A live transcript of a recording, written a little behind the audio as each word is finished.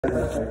Should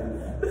I start?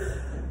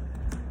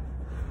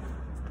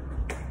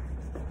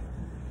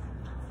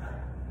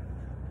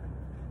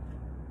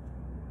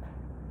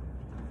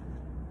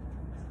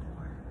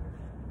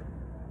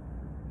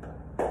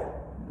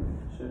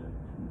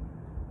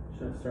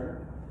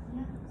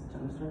 Yeah. It's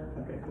time to start?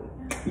 Okay, cool.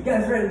 Yeah. You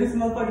guys ready to do some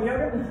motherfucking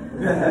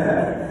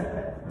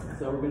yoga?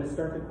 So we're going to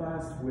start the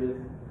class with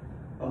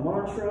a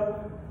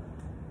mantra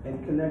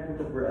and connect with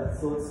the breath.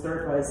 So let's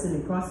start by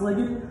sitting cross-legged.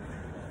 And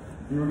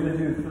we're going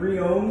to do 3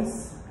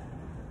 ohms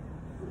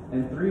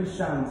and 3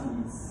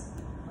 shantis.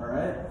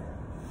 Alright?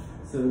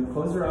 So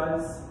close your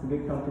eyes,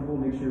 get comfortable,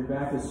 make sure your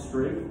back is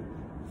straight.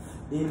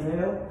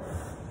 Inhale.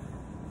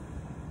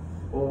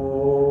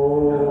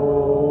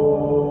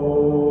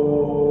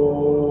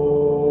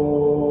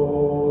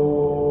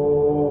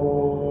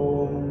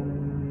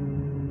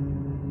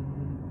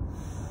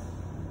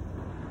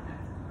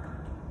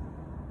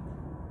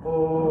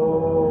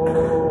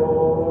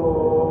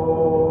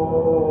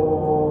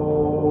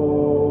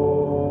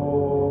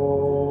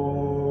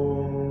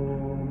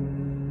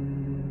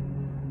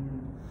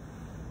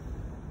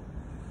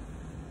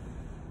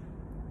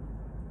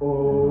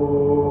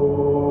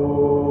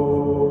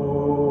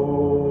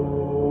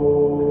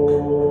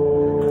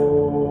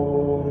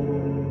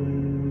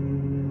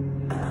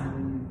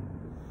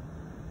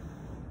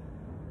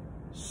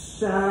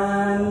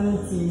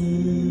 Shanti,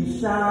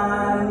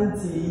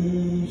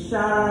 Shanti,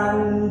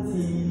 Shanti.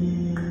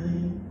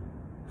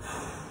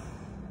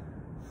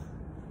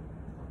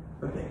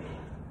 Okay.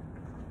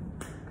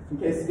 In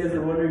case you guys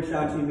are wondering,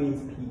 Shanti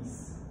means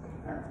peace.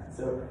 Alright,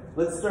 so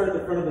let's start at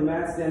the front of the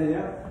mat, standing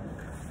up.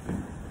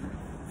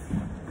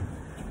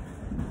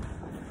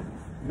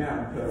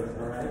 Mountain pose,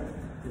 alright?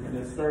 We're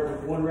going to start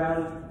with 1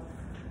 round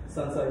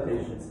sun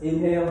salutations.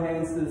 Inhale,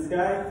 hands to the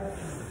sky.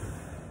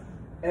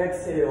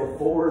 Exhale,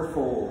 forward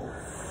fold.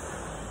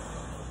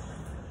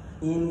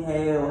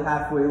 Inhale,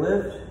 halfway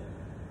lift.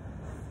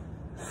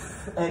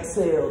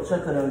 Exhale,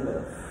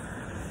 chaturanga.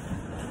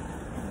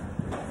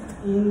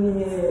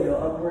 Inhale,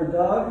 upward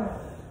dog.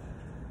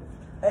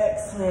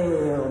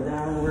 Exhale,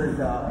 downward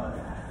dog.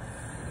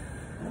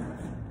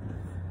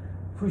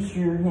 Push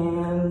your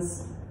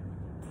hands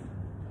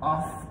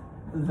off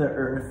the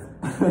earth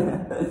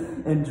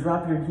and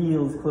drop your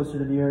heels closer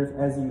to the earth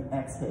as you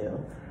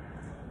exhale.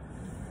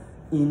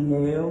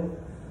 Inhale,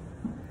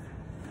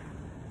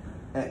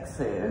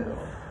 exhale.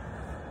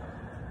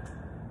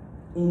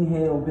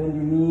 Inhale, bend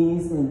your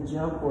knees and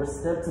jump or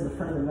step to the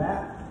front of the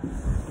mat.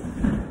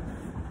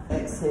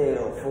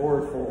 Exhale,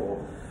 forward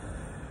fold.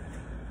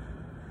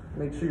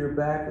 Make sure your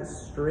back is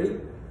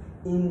straight.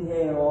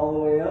 Inhale all the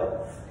way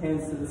up,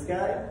 hands to the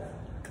sky.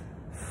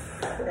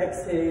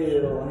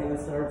 Exhale,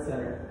 hands to heart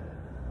center.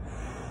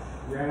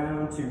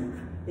 Round 2.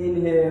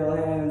 Inhale,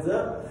 hands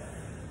up.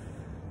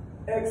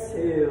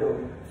 Exhale,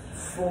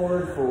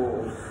 forward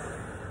fold.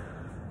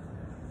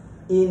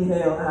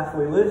 Inhale,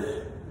 halfway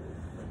lift.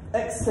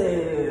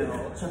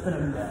 Exhale,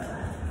 chaturanga.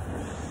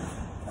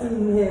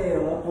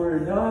 Inhale,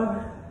 upward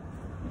dog.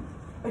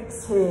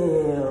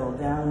 Exhale,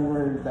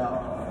 downward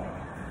dog.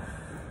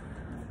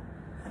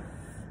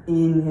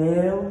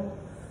 Inhale.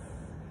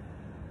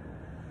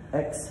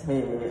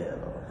 Exhale.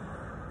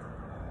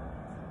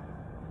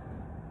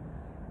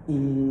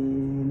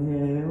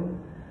 Inhale.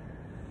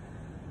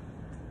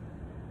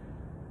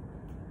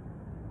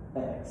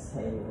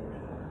 Exhale.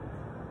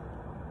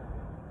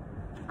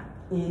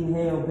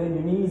 Inhale, bend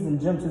your knees and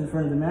jump to the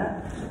front of the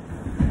mat.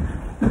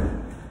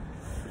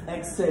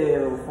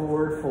 Exhale,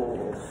 forward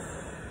fold.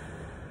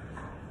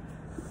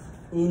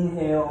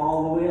 Inhale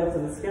all the way up to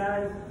the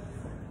sky.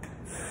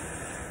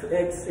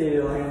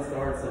 Exhale, hands to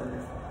heart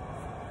center.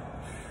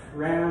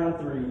 Round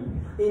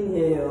 3.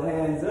 Inhale,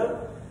 hands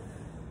up.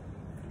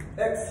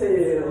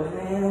 Exhale,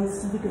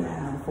 hands to the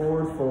ground,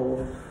 forward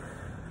fold.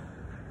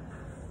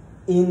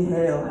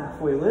 Inhale,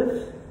 halfway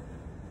lift.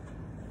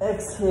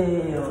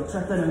 Exhale,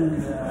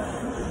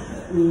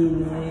 chaturanga.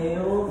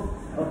 Inhale,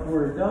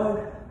 upward dog.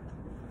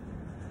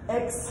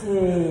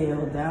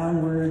 Exhale,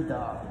 downward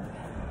dog.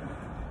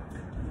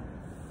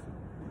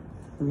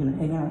 We're gonna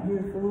hang out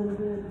here for a little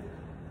bit.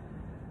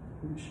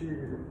 Make sure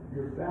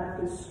your back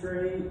is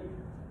straight.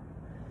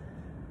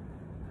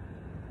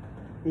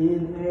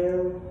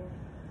 Inhale.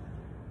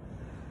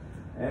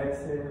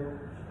 Exhale.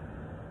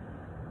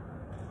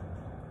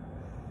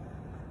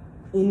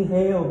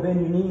 Inhale, bend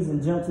your knees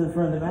and jump to the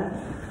front of the mat.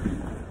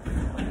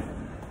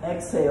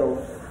 Exhale,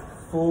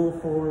 full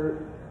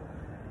forward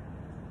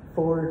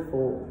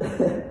fold.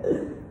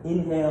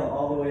 Inhale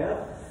all the way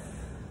up.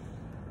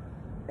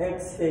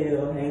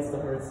 Exhale, hands to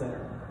heart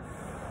center.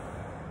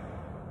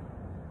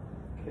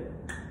 Okay.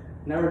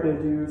 Now we're going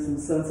to do some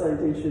sun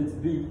salutations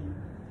V.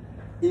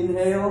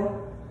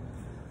 Inhale,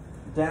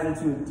 down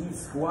into a deep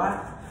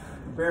squat,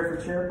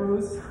 barefoot chair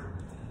pose.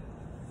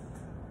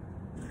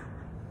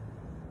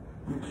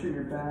 Make sure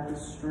your back is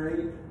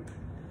straight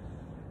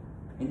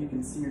and you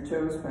can see your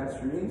toes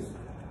past your knees.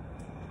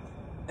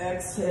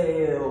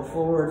 Exhale,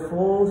 forward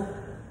fold.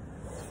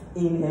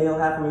 Inhale,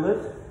 halfway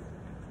lift.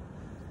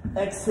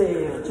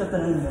 Exhale,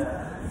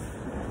 chaturanga.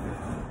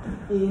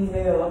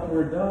 Inhale,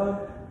 upward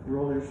dog.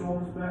 Roll your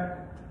shoulders back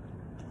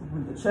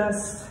with the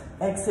chest.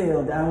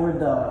 Exhale, downward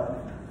dog.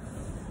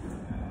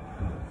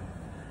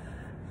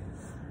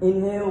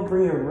 Inhale,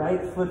 bring your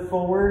right foot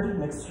forward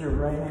next to your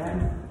right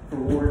hand for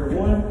warrior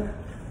one.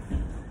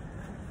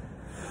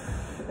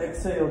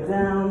 Exhale,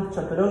 down,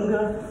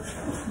 chaturanga.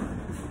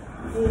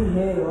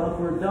 Inhale,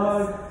 upward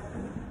dog.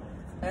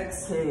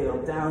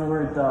 Exhale,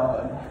 downward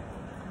dog.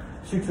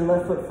 Shoot your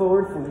left foot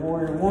forward for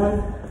warrior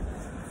one.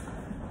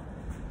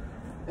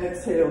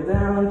 Exhale,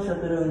 down,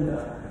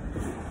 chaturanga.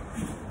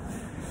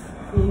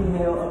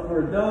 Inhale,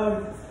 upward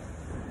dog.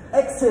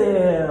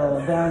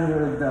 Exhale,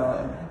 downward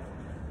dog.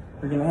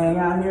 We're gonna hang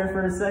out here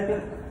for a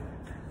second.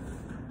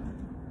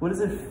 What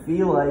does it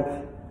feel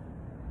like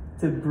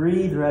to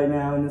breathe right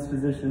now in this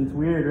position? It's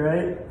weird,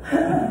 right?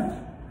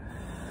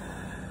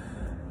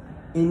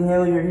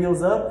 Inhale your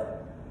heels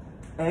up.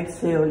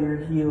 Exhale your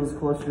heels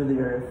closer to the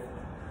earth.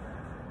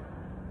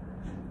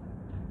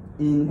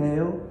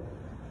 Inhale.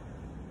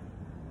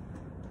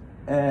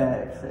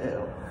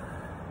 Exhale.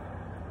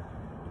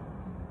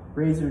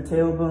 Raise your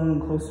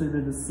tailbone closer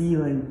to the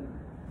ceiling.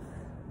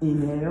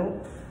 Inhale.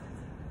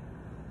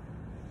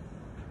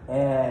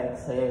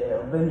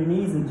 Exhale. Bend your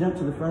knees and jump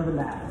to the front of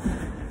the mat.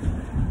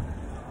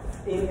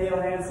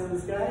 Inhale, hands to the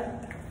sky.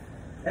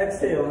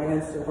 Exhale,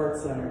 hands to heart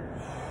center.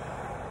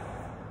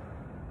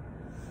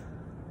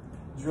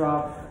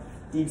 Drop,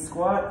 deep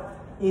squat.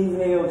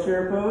 Inhale,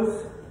 chair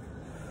pose.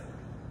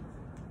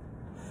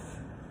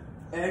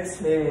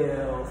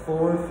 Exhale,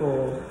 forward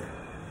fold.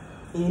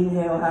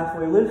 Inhale,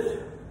 halfway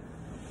lift.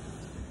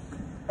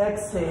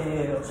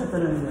 Exhale,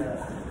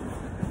 chaturanga.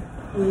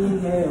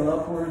 Inhale,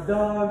 upward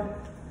dog.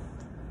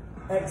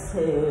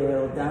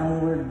 Exhale,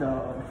 downward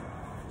dog.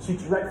 Shoot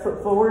your right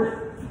foot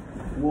forward.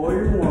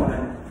 Warrior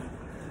one.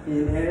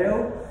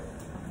 Inhale.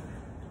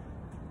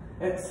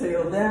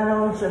 Exhale,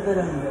 down,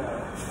 chaturanga.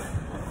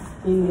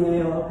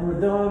 Inhale, upward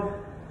dog.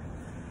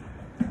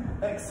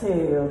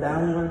 Exhale,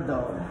 downward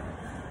dog.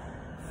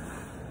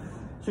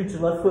 Shoot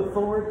your left foot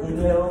forward.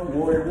 Inhale,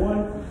 warrior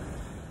one.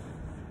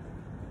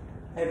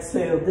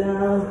 Exhale,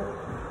 down,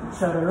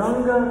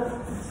 chaturanga.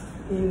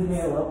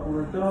 Inhale,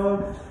 upward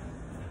dog.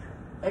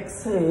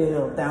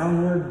 Exhale,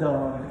 downward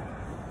dog.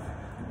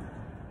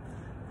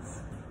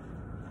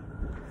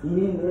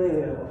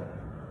 Inhale.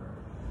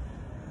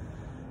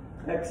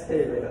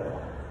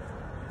 Exhale.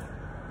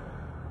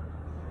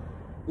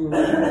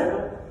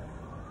 Inhale.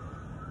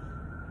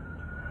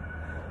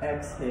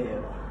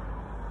 Exhale.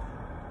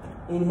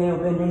 Inhale,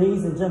 bend your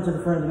knees and jump to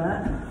the front of the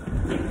mat.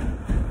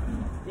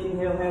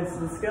 Inhale, hands to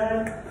the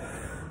sky.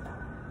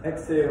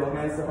 Exhale,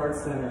 hands to heart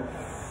center.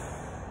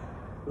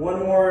 One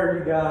more,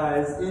 you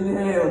guys.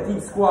 Inhale,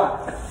 deep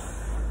squat.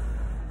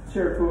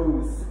 Chair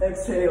pose.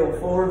 Exhale,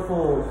 forward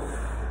fold.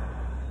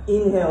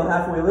 Inhale,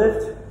 halfway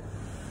lift.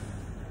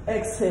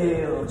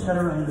 Exhale,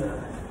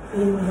 chaturanga.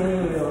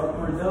 Inhale,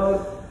 upward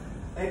dog.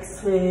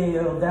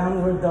 Exhale,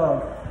 downward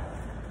dog.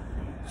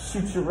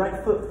 Shoot your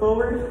right foot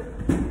forward.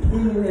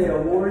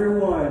 Inhale, warrior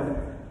one.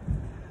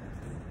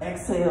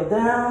 Exhale,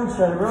 down,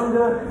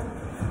 chaturanga.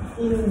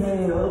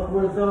 Inhale,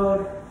 upward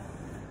dog.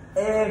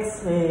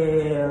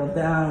 Exhale,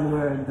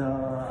 downward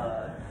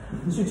dog.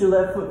 Shoot your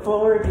left foot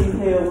forward.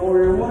 Inhale,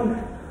 warrior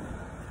one.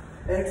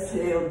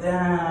 Exhale,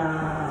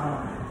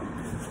 down.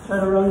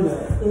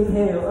 Chaturanga.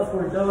 Inhale,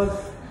 upward dog.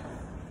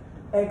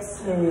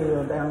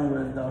 Exhale,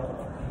 downward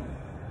dog.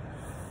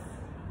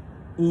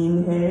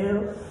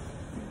 Inhale.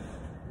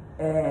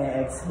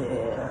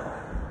 Exhale.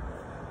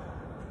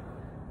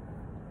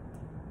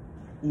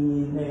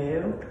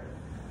 Inhale.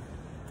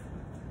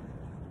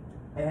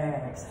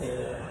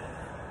 Exhale.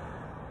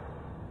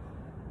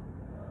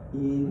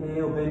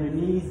 Inhale, bend your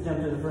knees,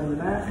 jump to the front of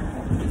the mat.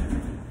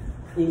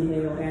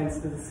 Inhale, hands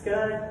to the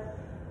sky.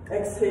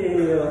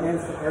 Exhale,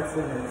 hands to heart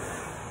center.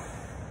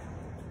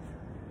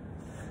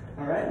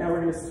 All right, now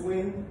we're going to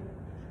swing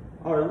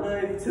our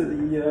leg to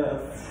the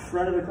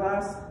front of the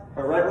class,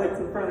 our right leg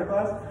to the front of the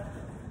class.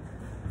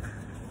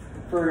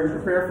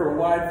 Prepare for a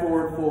wide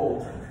forward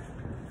fold.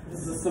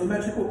 This is a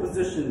symmetrical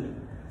position.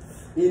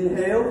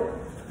 Inhale.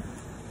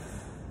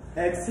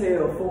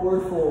 Exhale,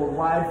 forward fold,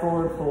 wide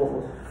forward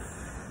fold.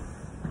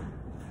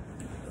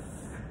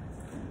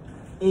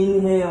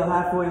 Inhale,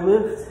 halfway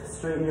lift,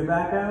 straighten your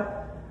back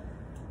out.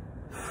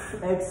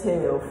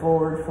 Exhale,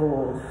 forward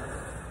fold.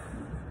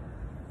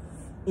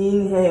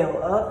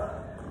 Inhale,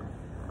 up.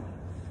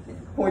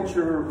 Point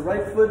your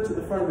right foot to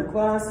the front of the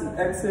class and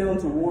exhale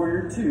into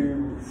warrior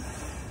two.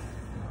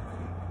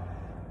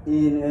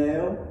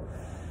 Inhale.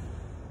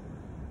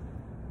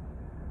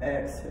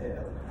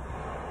 Exhale.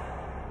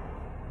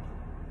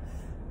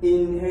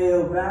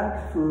 Inhale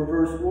back for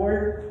reverse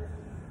warrior.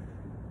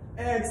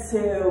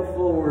 Exhale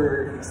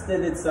forward,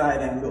 extended side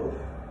angle.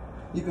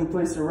 You can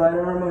place your right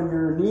arm on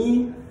your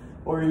knee,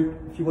 or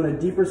if you want a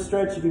deeper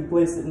stretch, you can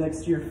place it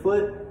next to your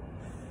foot.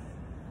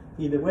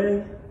 Either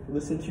way,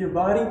 listen to your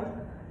body.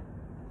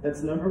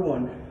 That's number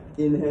one.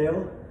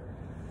 Inhale,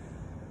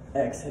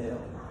 exhale.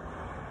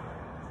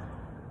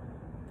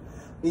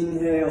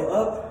 Inhale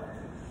up,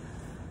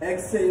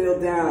 Exhale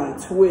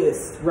down,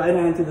 twist, right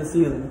hand to the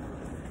ceiling.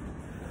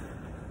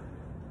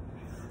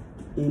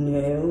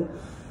 Inhale,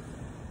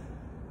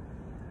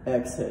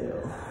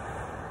 exhale.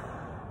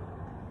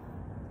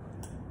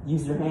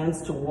 Use your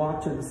hands to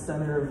walk to the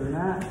center of the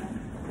mat.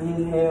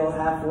 Inhale,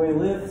 halfway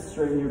lift,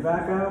 straighten your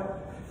back out.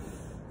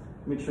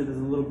 Make sure there's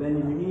a little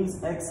bend in your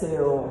knees.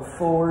 Exhale,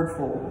 forward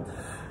fold.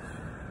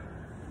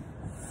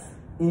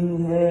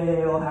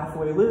 Inhale,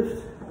 halfway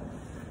lift.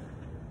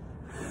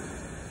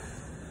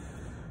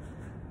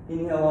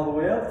 Inhale all the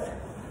way up.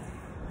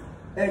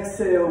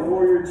 Exhale,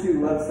 warrior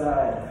two, left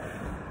side.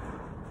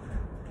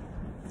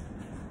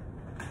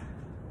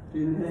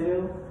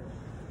 Inhale.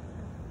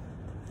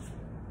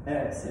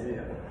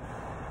 Exhale.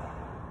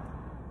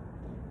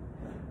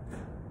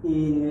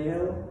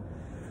 Inhale.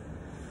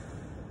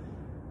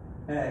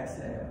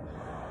 Exhale.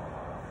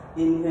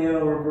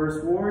 Inhale,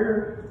 reverse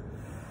warrior.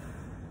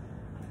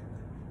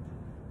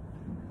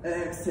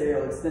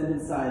 Exhale,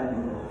 extended side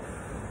angle.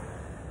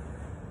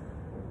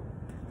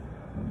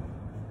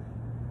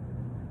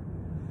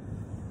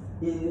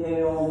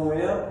 Inhale all the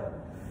way up.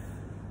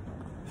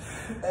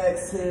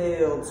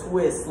 Exhale,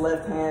 twist,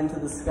 left hand to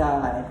the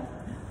sky.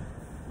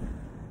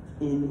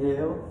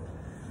 Inhale.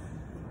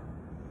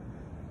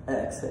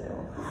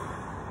 Exhale.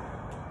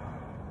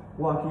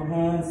 Walk your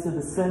hands to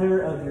the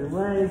center of your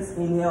legs.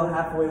 Inhale,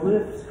 halfway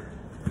lift.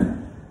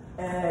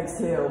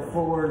 Exhale,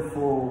 forward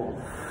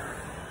fold.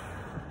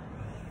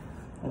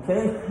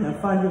 Okay, now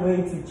find your way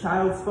to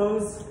child's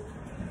pose.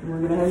 We're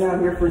gonna hang out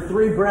here for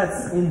 3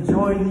 breaths.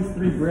 Enjoy these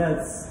 3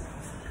 breaths.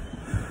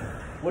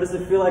 What does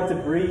it feel like to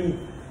breathe?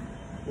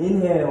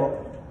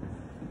 Inhale.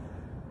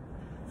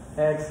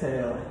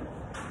 Exhale.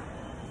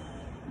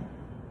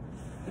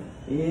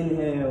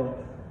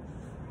 Inhale.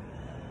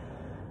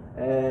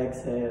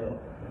 Exhale.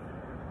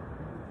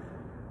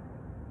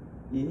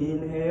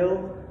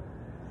 Inhale.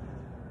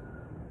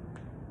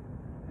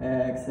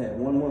 Exhale.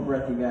 One more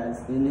breath, you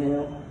guys.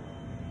 Inhale.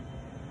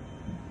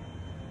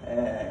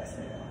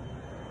 Exhale.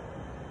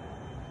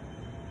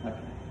 Okay.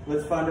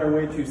 Let's find our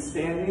way to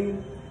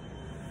standing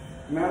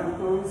mountain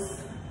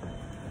pose.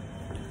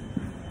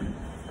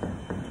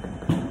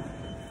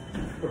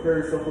 Prepare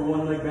yourself for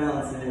one leg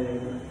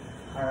balancing.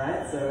 All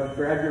right, so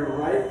grab your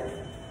right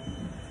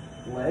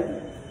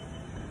leg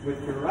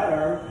with your right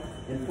arm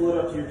and pull it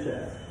up to your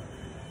chest.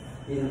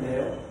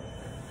 Inhale.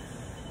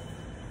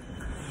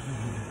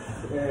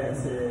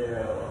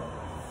 Exhale.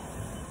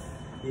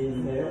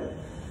 Inhale.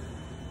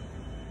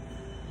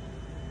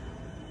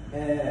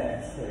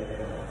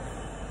 Exhale.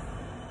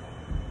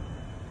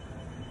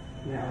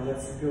 Now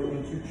let's go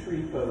into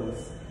tree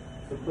pose.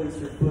 So place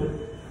your foot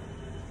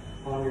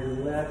on your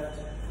left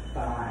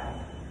thigh.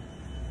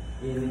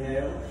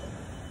 Inhale.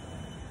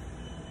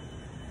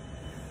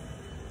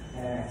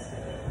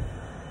 Exhale.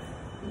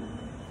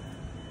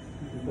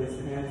 You can place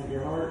your hands at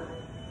your heart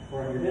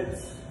or on your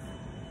hips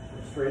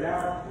or straight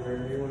out,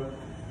 whatever you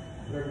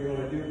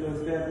want to do with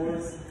those bad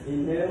boys.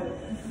 Inhale.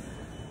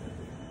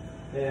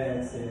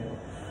 Exhale.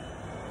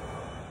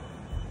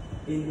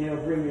 Inhale,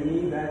 bring your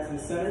knee back to the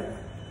center.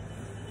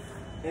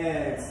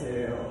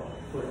 Exhale,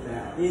 foot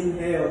down.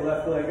 Inhale,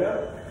 left leg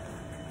up.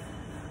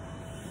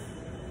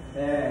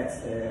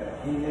 Exhale.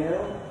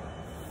 Inhale.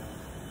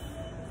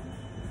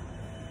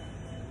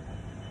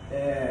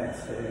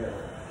 Exhale.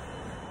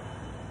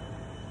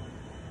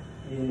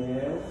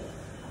 Inhale.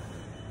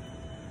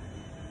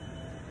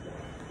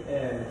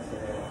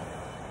 Exhale.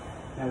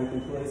 Now we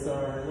can place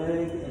our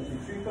leg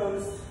into tree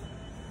pose.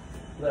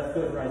 Left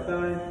foot, right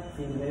thigh.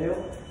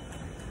 Inhale.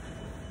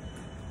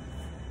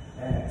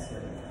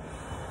 Exhale.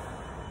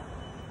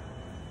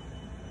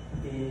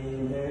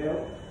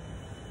 Inhale.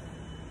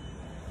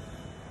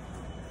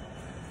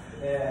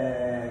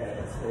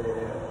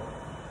 Exhale.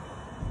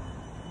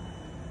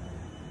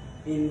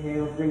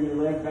 Inhale, bring your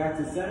leg back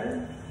to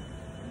center.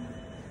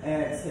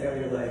 Exhale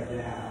your leg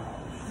down.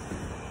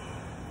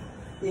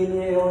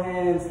 Inhale,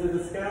 hands to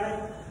the sky.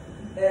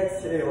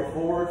 Exhale,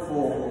 forward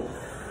fold.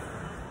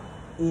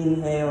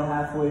 Inhale,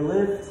 halfway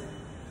lift.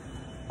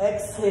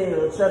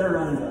 Exhale,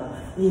 chaturanga.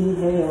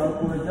 Inhale,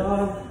 upward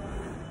dog.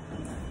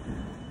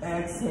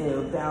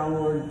 Exhale,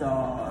 downward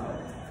dog.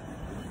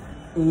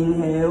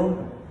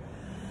 Inhale.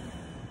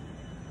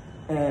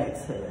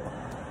 Exhale.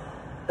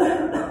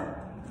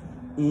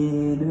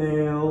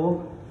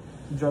 Inhale.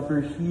 Drop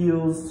your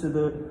heels to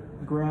the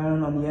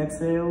ground on the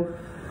exhale.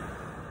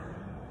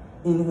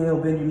 Inhale,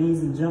 bend your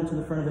knees and jump to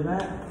the front of the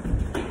mat.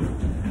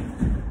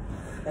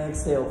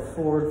 Exhale,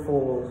 forward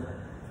fold.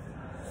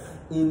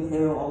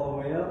 Inhale all the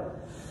way up.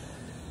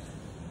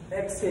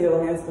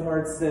 Exhale, hands to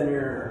heart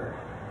center.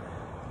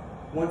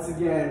 Once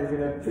again, we're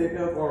going to pick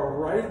up our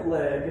right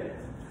leg.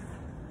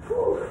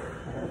 Whew.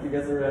 I hope you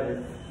guys are ready.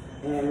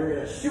 And we're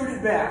going to shoot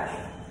it back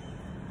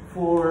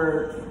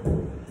for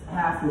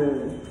half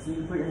moon. So you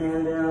can put your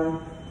hand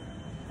down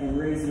and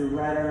raise your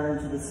right arm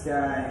to the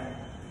sky.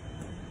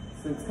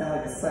 So it's kind of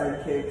like a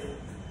side kick.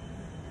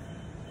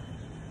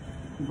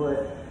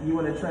 But you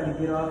want to try to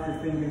get off your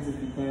fingers if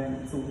you can.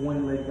 It's a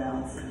one leg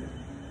balance.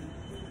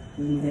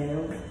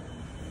 Inhale.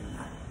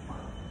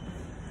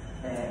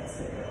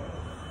 exhale.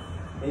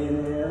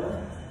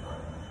 Inhale,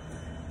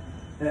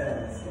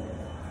 exhale.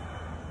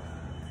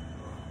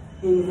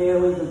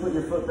 Inhale, you can put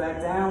your foot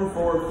back down,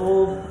 forward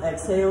fold,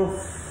 exhale.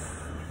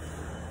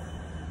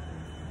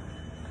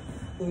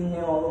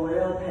 Inhale all the way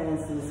up,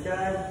 hands to the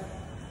sky.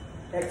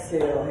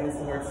 Exhale, hands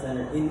to heart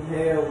center.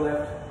 Inhale,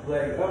 left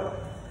leg up.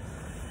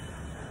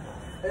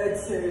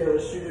 Exhale,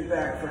 shoot it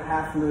back for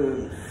half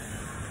moon.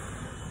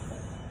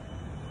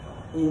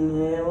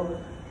 Inhale.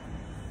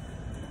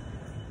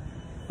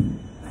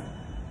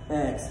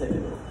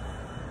 Exhale.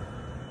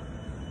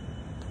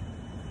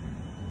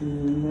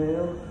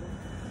 Inhale.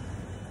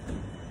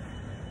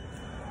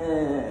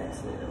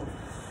 Exhale.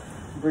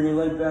 Bring your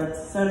leg back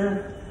to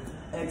center.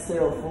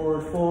 Exhale,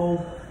 forward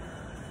fold.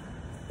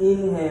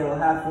 Inhale,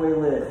 halfway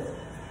lift.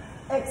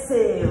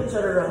 Exhale,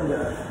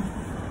 chaturanga.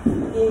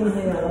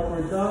 Inhale,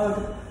 upward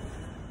dog.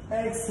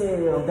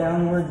 Exhale,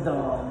 downward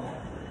dog.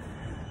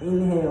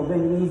 Inhale,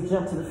 bend your knees,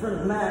 jump to the front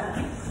of the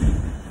mat.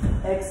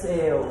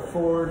 Exhale,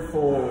 forward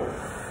fold.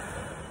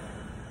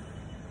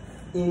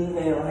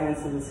 Inhale,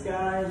 hands to the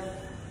sky.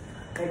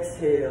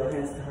 Exhale,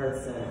 hands to heart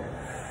center.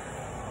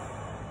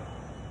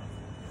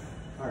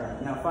 All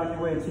right, now find your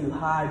way to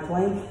high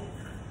plank.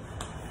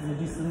 I'm gonna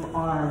do some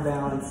arm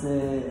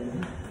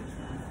balancing.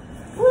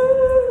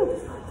 Woo!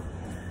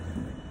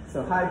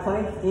 So high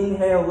plank,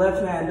 inhale,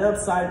 left hand up,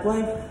 side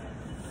plank.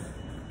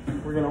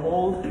 We're gonna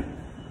hold.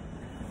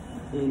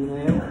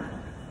 Inhale.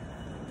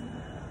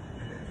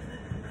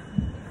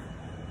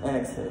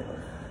 Exhale.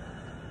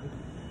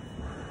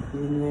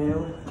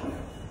 Inhale.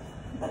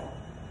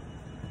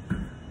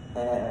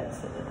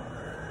 Exhale.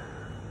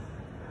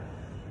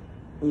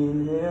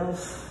 Inhale.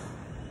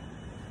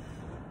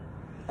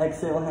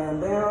 Exhale,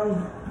 hand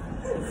down.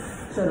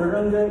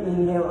 Chaturanga,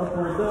 inhale,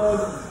 upward dog.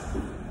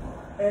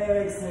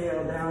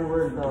 Exhale,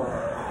 downward dog.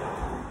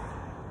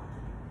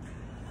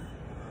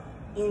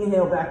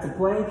 Inhale, back to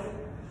plank.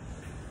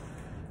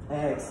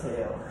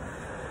 Exhale.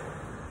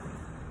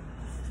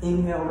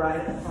 Inhale,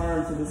 right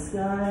arm to the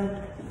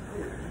sky.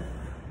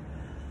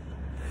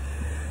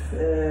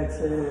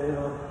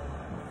 Exhale.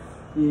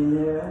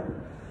 Inhale.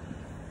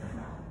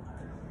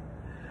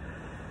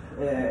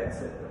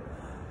 Exhale.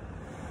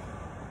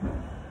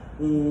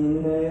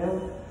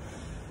 Inhale.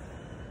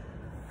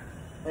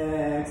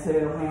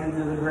 Exhale, hands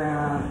to the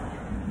ground.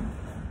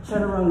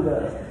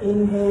 Chaturanga.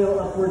 Inhale,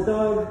 upward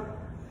dog.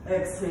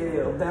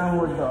 Exhale,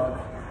 downward dog.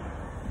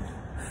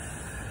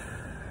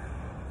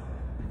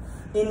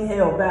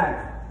 Inhale,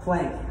 back,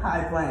 plank,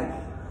 high plank.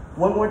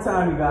 One more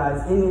time, you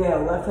guys.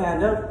 Inhale, left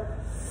hand up.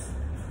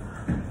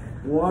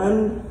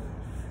 1,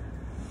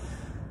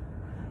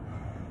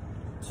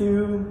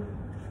 2,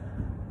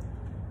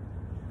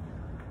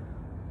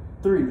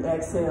 3.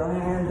 Exhale,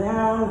 hand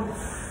down.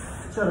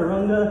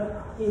 Chaturanga.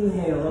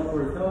 Inhale,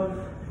 upward dog.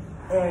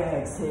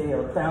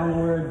 Exhale,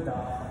 downward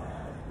dog.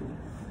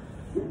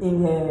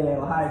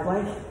 Inhale, high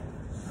plank.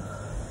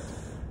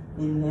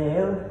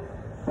 Inhale.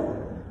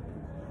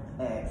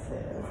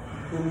 Exhale.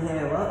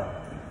 Inhale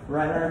up.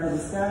 Right arm to the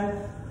sky.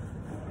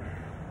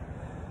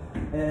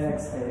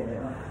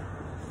 Exhale.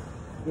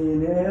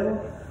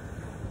 Inhale.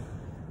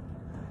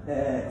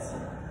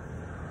 Exhale.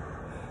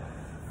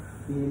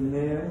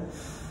 Inhale.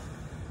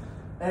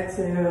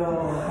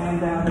 Exhale.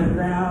 Hand down to the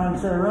ground.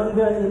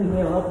 Chaturanga.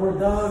 Inhale, upward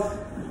dog.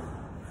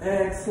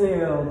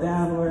 Exhale,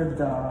 downward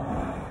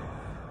dog.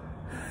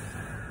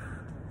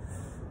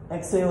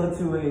 Exhale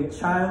into a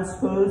child's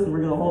pose, and we're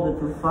going to hold it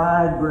for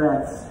 5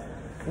 breaths.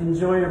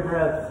 Enjoy your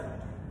breath.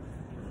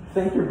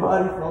 Thank your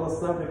body for all the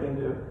stuff it can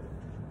do.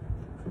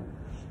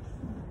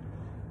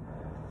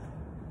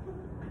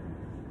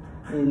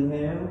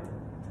 Inhale.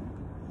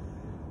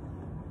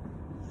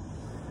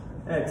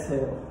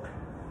 Exhale.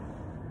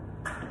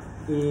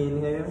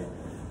 Inhale.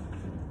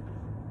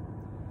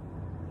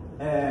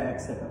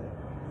 Exhale.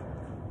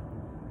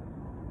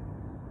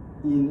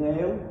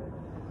 Inhale.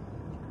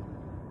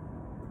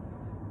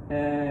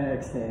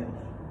 Exhale.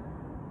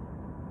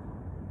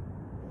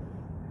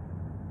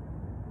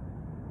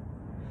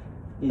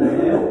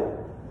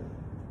 Inhale.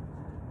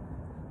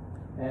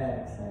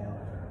 Exhale.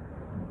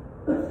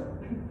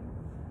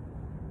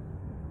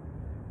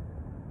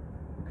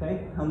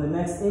 Okay, on the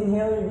next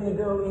inhale, you're going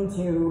to go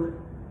into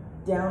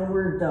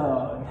downward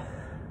dog.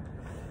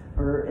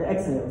 Or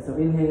exhale. So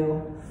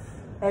inhale,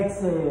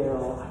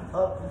 exhale,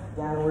 up,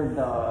 downward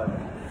dog.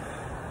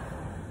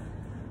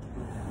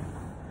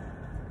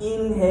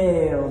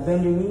 Inhale,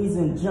 bend your knees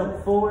and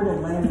jump forward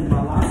and land in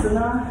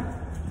Vinyasa.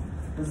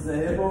 This is a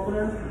hip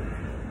opener.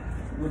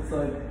 Looks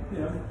like,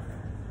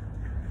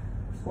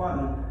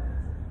 squatting.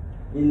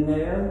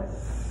 Inhale.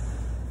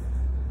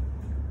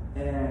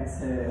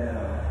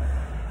 Exhale.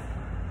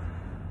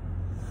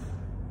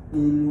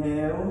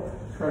 Inhale.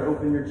 Try to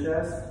open your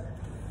chest.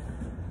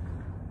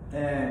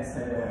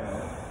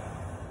 Exhale.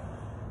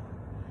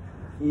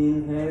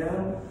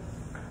 Inhale.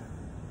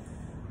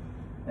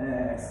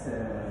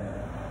 Exhale.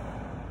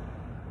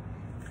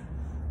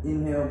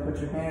 Inhale, put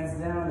your hands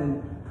down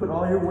and put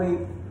all your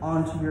weight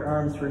onto your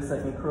arms for a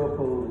second, crow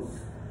pose.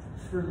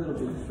 Just for a little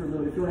bit, just for a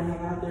little bit. If you want to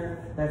hang out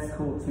there, that's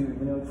cool too.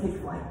 You know,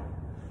 take flight.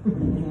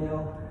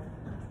 Inhale.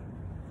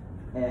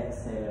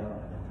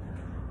 Exhale.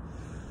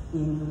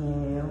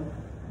 Inhale.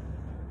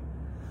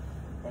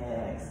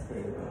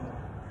 Exhale.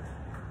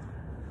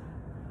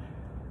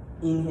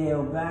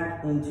 Inhale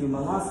back into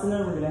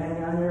Malasana. We're going to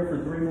hang out here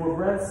for 3 more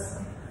breaths.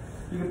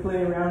 You can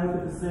play around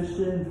with the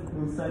position,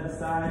 move side to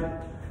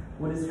side.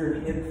 What does your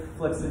hip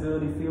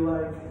flexibility feel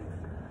like?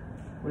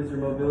 What does your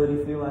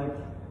mobility feel like?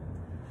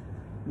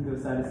 You can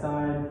go side to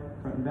side,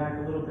 front and back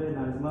a little bit,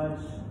 not as much.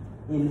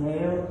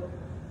 Inhale.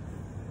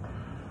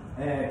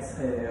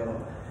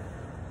 Exhale.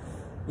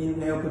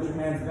 Inhale, put your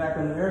hands back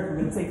on the earth. We're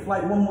going to take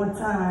flight one more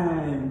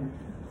time.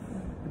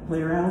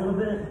 Play around a little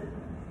bit.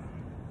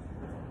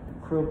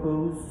 Crow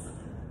pose.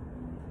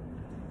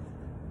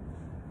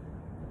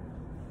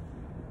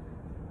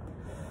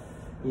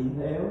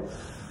 Inhale.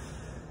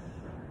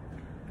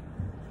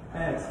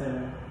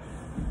 Exhale.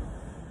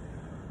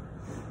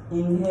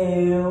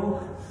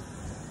 Inhale.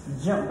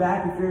 Jump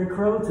back if you're in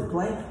crow to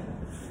plank.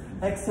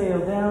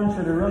 Exhale down,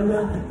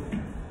 chaturanga.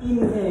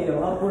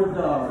 Inhale, upward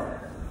dog.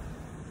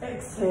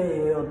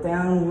 Exhale,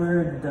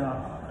 downward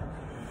dog.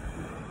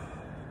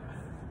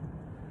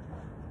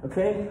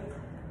 Okay?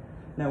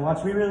 Now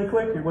watch me really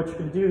quick. What you're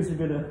going to do is you're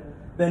going to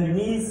bend your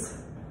knees,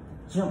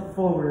 jump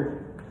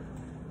forward,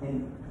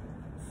 and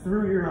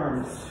through your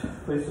arms.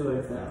 Place your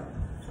legs down.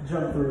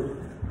 Jump through.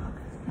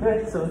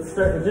 Okay, so let's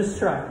start. Just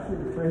try.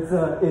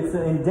 It's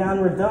in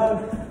downward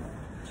dog.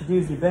 What you do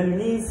is you bend your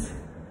knees,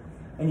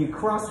 and you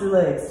cross your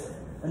legs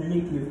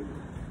underneath you,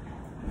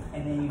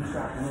 and then you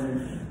drop them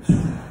underneath.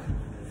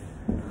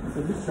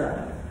 So just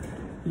try.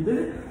 You did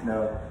it?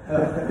 No.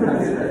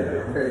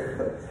 Very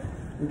close.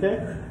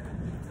 Okay?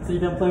 So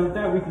you're done playing with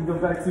that. We can go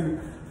back to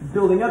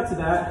building up to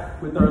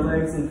that with our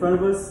legs in front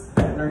of us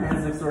and our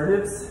hands next to our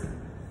hips.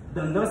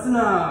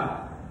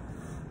 Dandasana.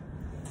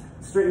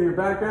 Straighten your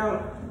back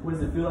out. What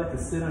does it feel like to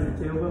sit on your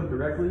tailbone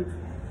directly?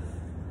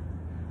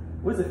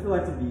 What does it feel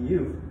like to be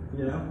you?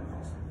 You know?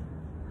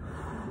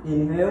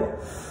 Inhale.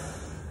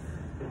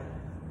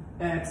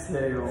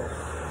 Exhale.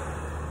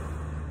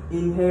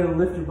 Inhale,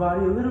 lift your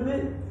body a little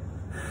bit.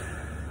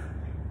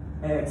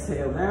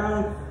 Exhale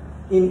down.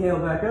 Inhale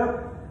back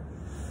up.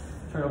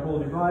 Try to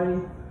hold your body.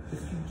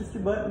 Just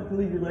your butt. You can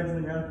leave your legs on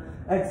the ground.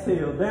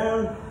 Exhale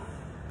down.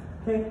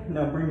 Okay,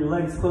 now bring your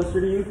legs closer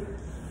to you.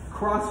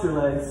 Cross your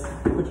legs.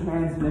 Put your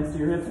hands next to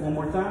your hips one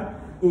more time.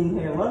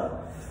 Inhale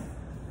up.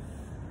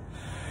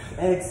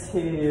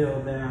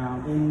 Exhale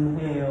down.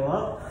 Inhale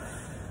up.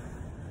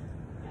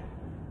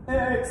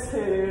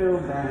 Exhale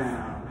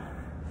down.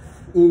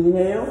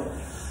 Inhale.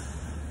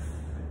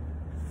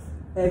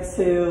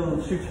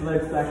 Exhale, shoot your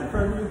legs back in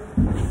front of you.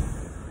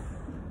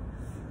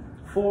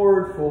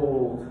 Forward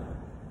fold.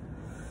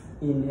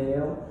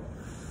 Inhale.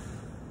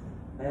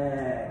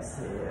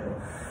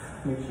 Exhale.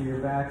 Make sure your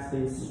back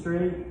stays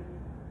straight.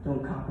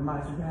 Don't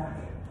compromise your back.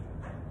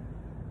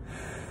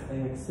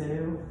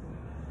 Exhale.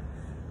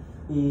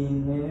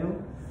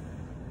 Inhale.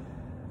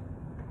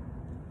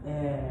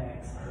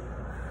 Exhale.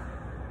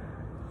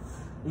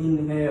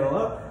 Inhale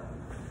up.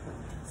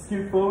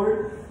 Scoot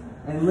forward.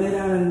 And lay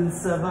down in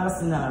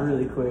Savasana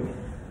really quick.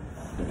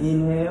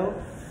 Inhale.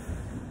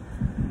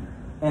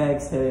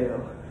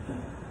 Exhale.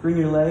 Bring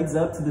your legs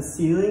up to the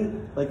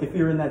ceiling, like if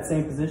you're in that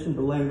same position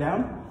but laying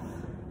down.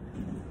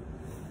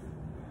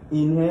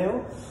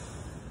 Inhale.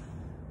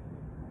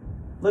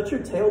 Let your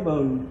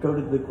tailbone go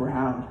to the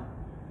ground.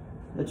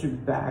 Let your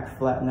back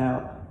flatten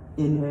out.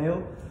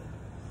 Inhale.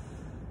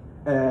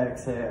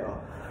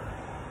 Exhale.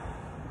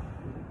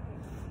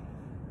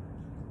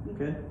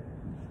 Okay.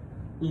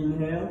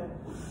 Inhale.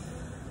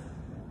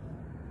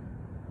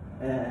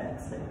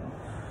 Exhale.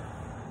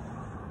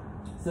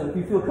 So if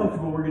you feel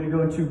comfortable, we're going to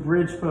go into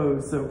bridge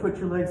pose. So put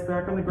your legs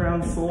back on the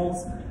ground,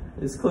 soles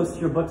as close to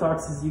your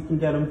buttocks as you can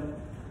get them.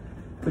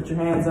 Put your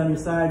hands on your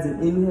sides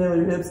and inhale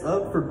your hips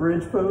up for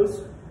bridge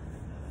pose.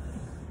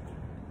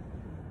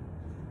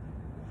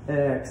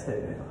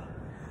 Exhale.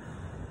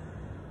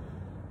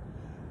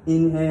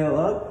 Inhale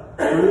up,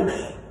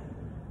 bridge.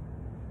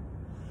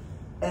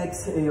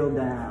 Exhale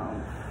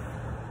down.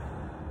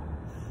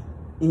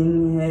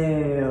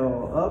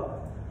 Inhale up.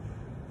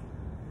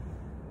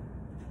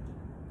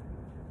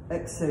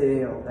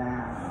 Exhale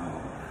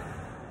down.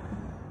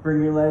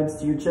 Bring your legs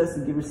to your chest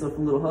and give yourself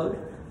a little hug.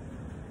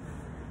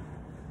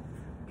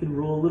 You can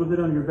roll a little bit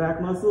on your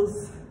back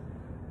muscles.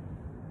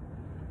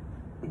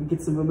 You can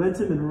get some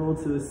momentum and roll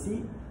to a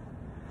seat.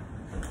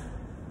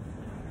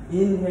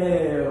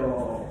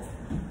 Inhale.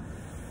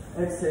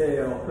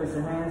 Exhale. Place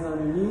your hands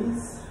on your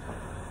knees.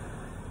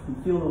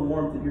 And feel the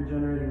warmth that you're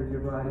generating with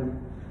your body.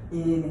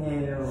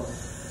 Inhale.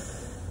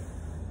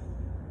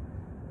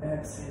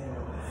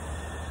 Exhale.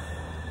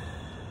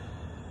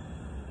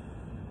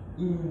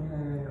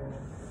 Inhale.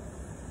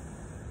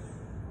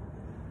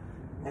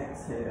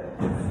 Exhale.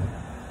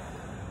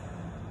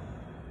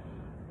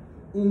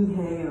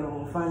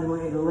 Inhale. Find a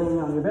way to lay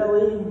on your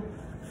belly.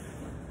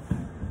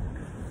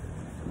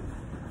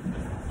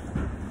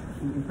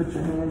 You can put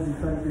your hands in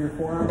front of your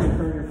forearms in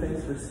front of your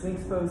face for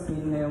Sphinx pose.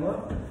 Inhale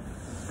up.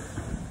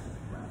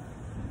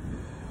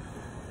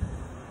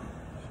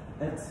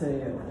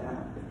 Exhale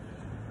down.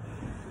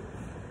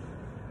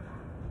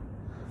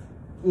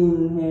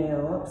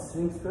 Inhale up,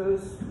 Sphinx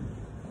pose.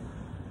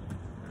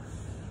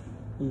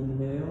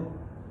 Inhale.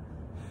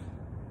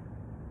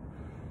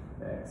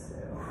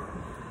 Exhale.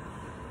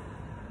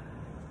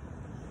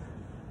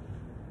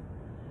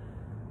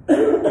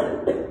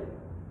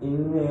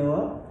 Inhale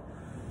up.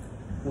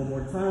 One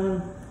more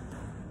time.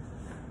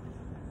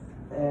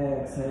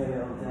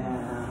 Exhale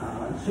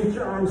down. Shoot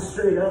your arms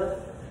straight up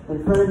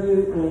in front of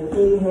you and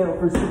inhale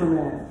for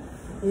Superman.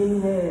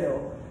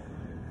 Inhale.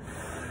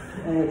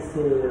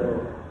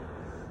 Exhale.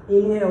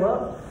 Inhale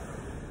up.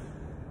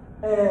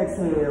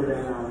 Exhale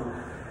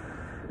down.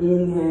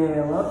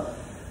 Inhale up.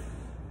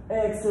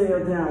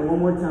 Exhale down. One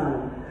more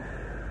time.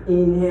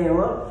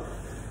 Inhale up.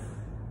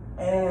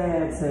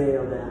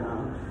 Exhale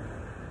down.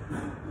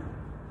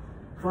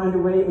 Find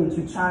your way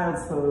into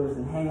child's pose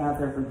and hang out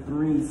there for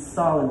 3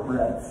 solid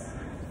breaths.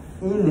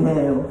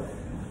 Inhale.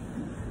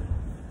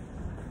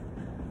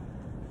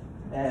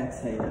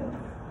 Exhale.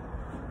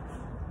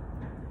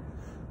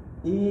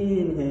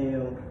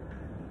 Inhale.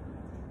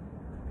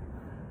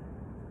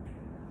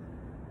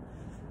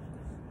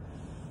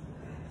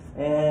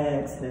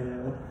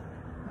 Exhale.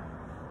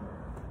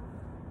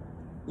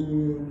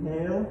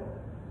 Inhale.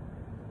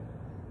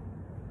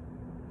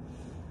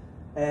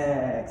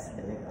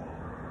 Exhale.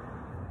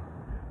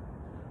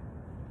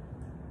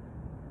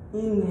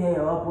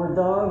 Inhale, upward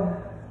dog.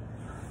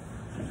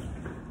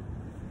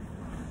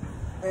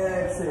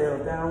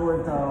 Exhale,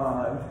 downward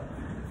dog.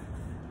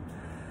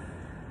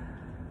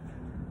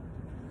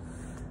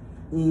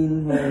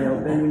 Inhale,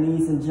 bend your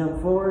knees and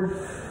jump forward.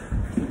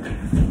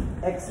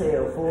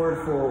 Exhale,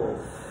 forward fold.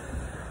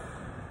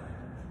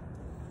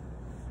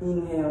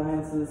 Inhale,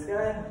 hands to the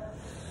sky.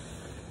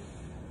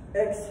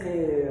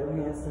 Exhale,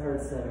 hands to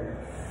heart center.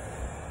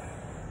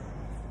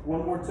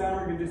 One more time,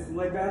 we're gonna do some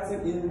leg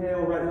bouncing.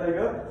 Inhale, right leg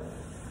up.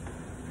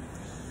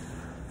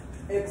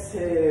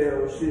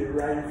 Exhale, shoot it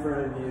right in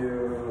front of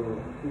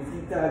you.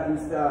 Visita,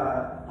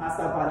 vista,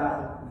 hasta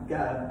para,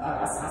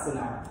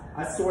 asasana.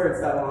 I swear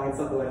it's that long, it's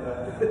something like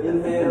that.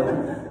 Inhale.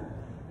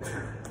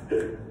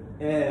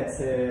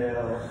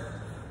 Exhale.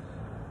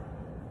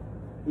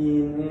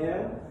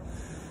 Inhale.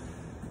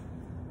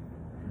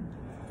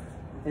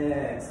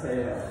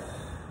 Exhale.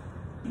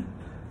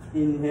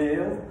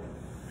 Inhale.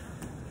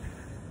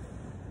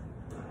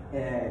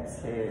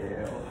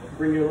 Exhale.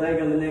 Bring your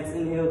leg on the next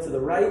inhale to the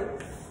right.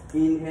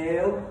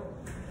 Inhale.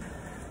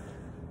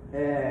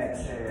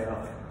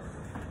 Exhale.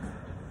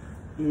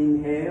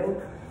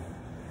 Inhale.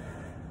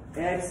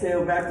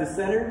 Exhale back to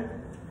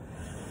center.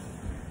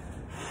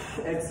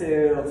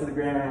 Exhale to the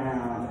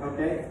ground.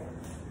 Okay.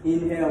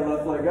 Inhale,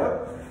 left leg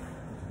up.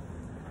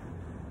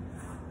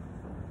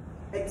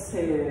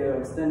 Exhale,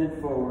 extend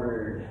it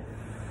forward.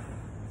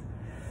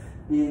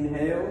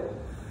 Inhale.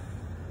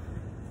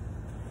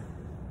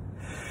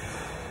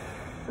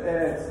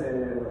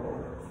 Exhale.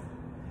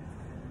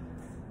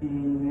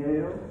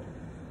 Inhale.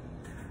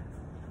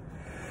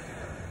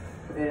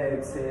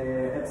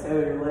 Exhale.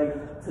 Exhale your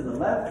leg to the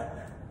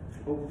left.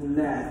 Open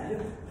that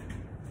hip.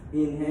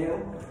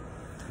 Inhale.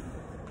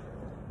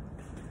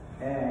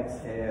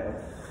 Exhale.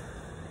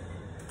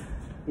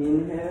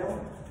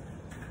 Inhale.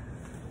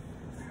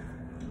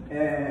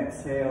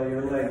 Exhale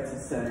your leg to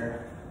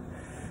center.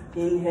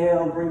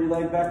 Inhale, bring your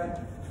leg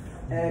back.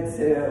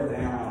 Exhale,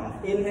 down.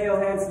 Inhale,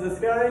 hands to the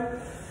sky.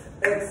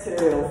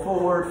 Exhale,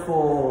 forward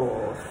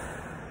fold.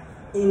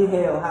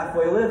 Inhale,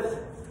 halfway lift.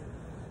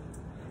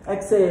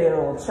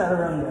 Exhale,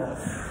 chaturanga.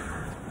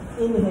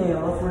 Inhale,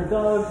 upward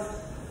dog.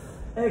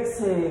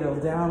 Exhale,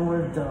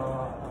 downward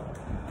dog.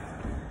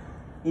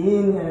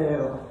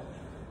 Inhale.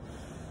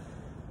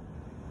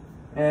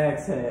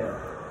 Exhale.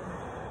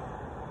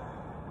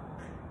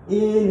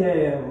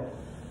 Inhale.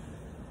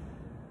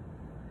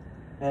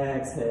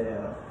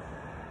 Exhale.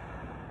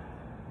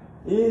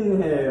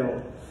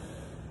 Inhale.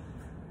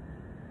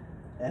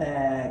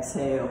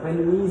 Exhale. Bend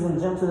your knees and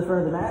jump to the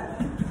front of the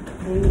mat.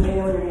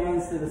 Inhale, your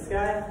hands to the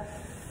sky.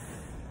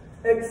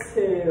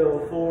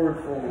 Exhale, forward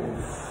fold.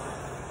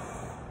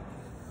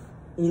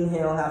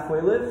 Inhale,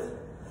 halfway lift.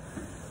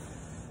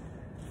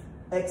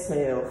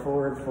 Exhale,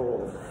 forward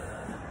fold.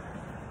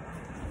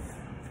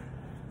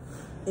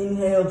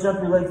 Inhale, jump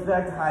your legs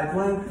back to high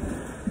plank.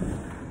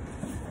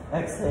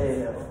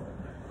 Exhale.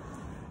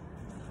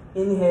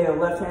 Inhale,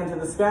 left hand to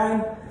the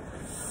sky.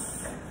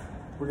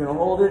 We're gonna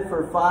hold it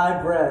for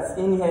 5 breaths.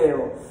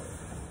 Inhale.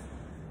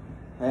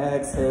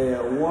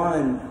 Exhale.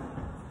 1.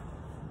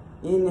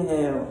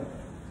 Inhale.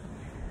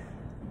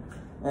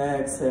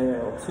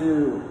 Exhale.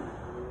 2.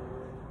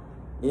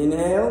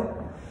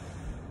 Inhale.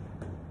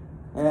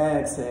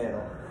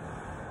 Exhale.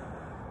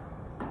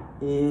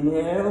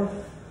 Inhale.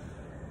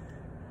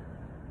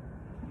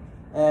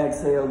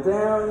 Exhale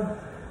down.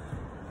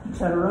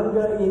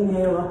 Chaturanga.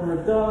 Inhale,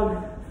 upward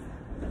dog.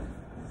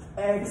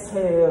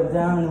 Exhale,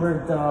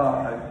 downward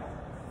dog.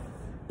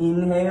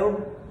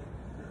 Inhale.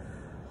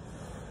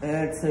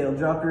 Exhale,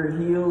 drop your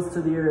heels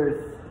to the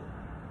earth.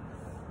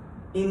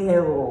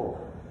 Inhale.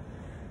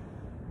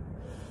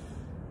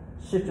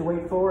 Shift your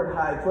weight forward,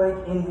 high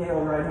plank.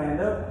 Inhale, right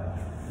hand up.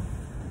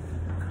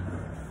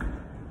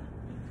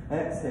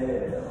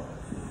 Exhale.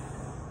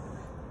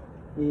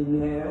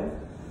 Inhale.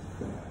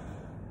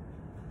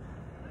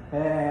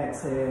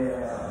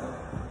 Exhale.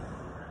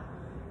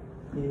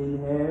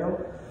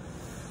 Inhale.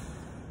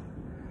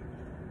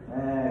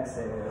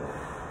 Exhale.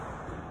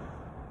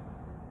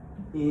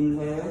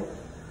 Inhale.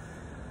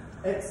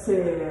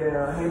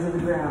 Exhale. Hands on the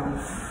ground.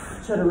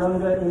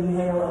 Chaturanga.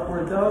 Inhale,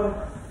 upward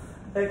dog.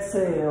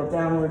 Exhale,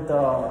 downward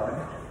dog.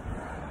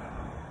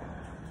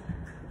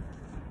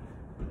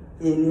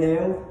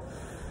 Inhale.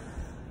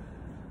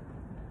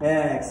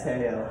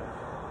 Exhale.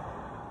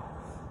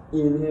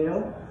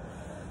 Inhale.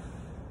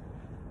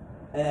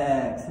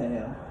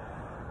 Exhale.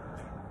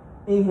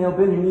 Inhale,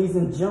 bend your knees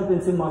and jump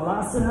into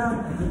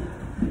Malasana.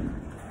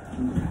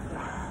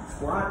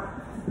 Squat.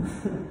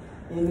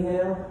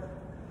 Inhale.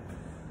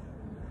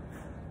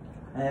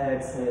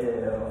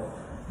 Exhale.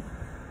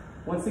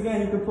 Once again,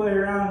 you can play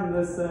around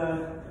with this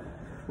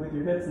with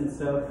your hips and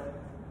stuff.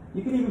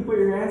 You can even put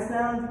your hands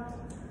down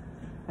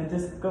and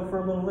just go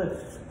for a little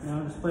lift. You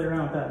know, just play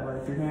around with that.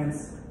 Like your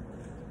hands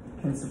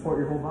can support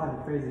your whole body.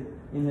 Crazy.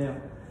 Inhale.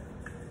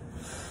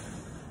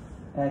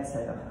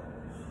 Exhale.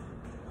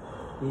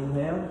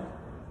 Inhale.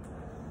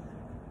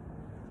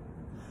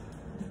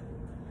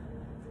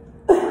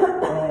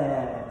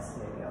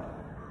 Exhale.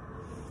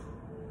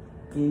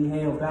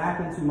 Inhale back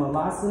into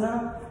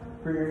Malasana.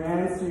 Bring your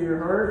hands to your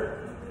heart.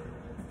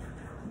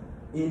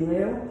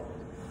 Inhale.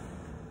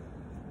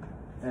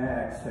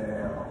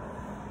 Exhale.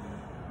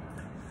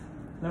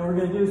 Now what we're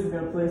going to do is we're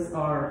going to place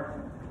our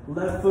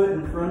left foot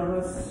in front of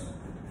us,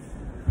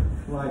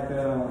 like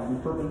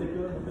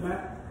perpendicular with the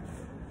mat.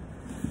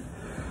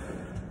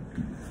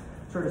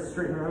 Try to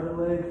straighten our other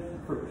leg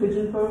for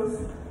pigeon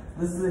pose.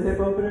 This is a hip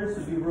opener,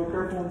 so be real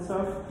careful and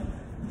stuff.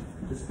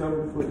 Just go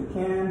with what you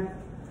can.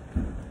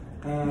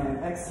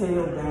 And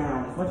exhale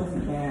down as much as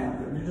you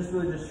can. You're just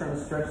really just trying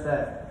to stretch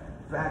that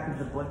back of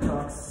the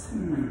buttocks.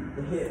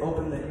 The hip,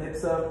 open the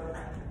hips up.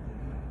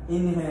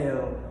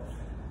 Inhale.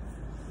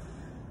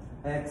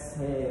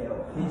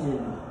 Exhale.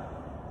 Pigeon.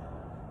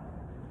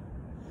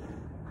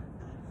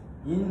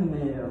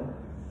 Inhale.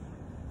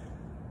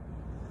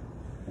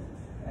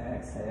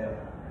 Exhale.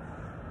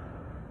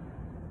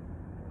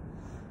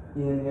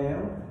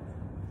 Inhale.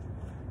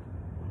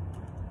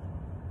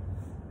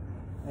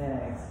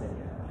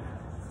 Exhale.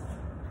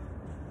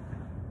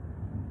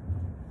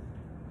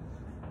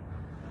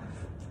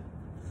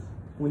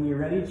 When you're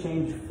ready,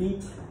 change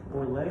feet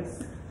or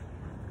legs.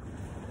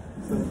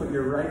 So put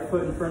your right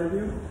foot in front of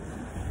you.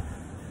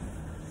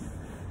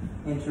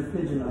 Enter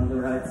pigeon on the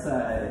right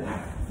side.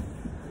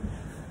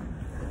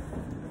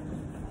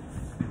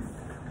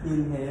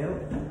 Inhale.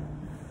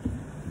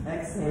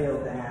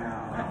 Exhale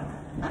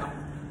down.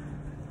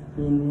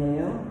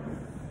 Inhale.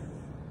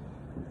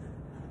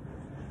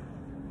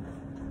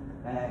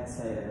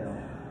 Exhale.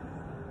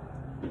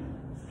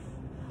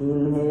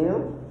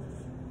 Inhale.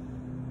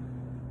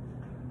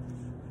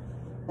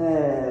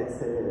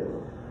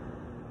 Exhale.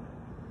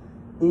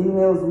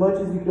 Inhale as much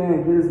as you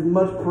can. Get as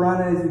much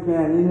prana as you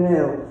can.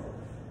 Inhale.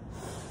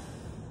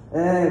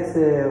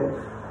 Exhale.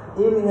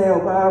 Inhale,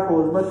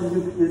 powerful,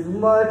 as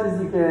much as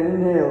you can.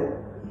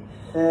 Inhale.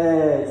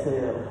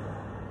 Exhale.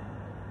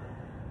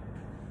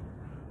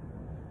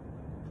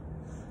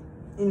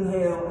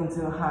 Inhale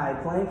into a high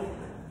plank.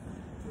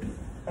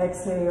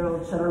 Exhale,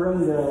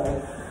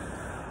 chaturanga.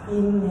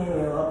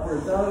 Inhale,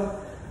 upward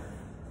dog.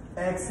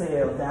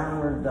 Exhale,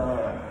 downward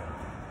dog.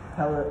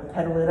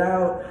 Pedal it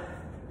out.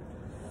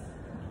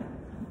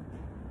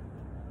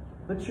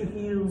 Let your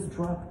heels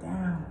drop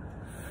down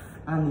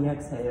on the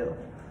exhale.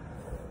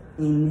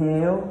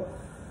 Inhale.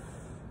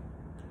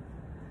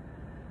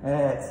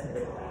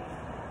 Exhale.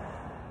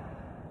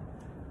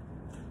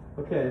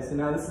 Okay, so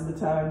now this is the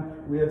time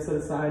we have set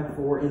aside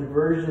for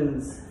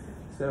inversions.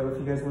 So if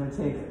you guys want to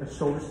take a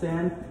shoulder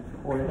stand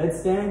or a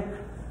headstand,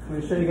 I'm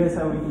going to show you guys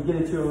how we can get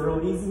into a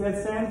real easy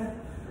headstand.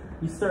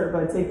 You start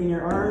by taking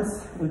your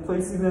arms and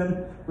placing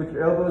them with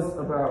your elbows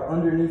about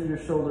underneath your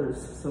shoulders,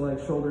 so like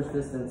shoulders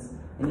distance.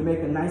 And you make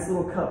a nice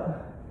little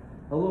cup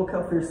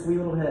for your sweet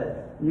little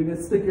head. You're going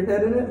to stick your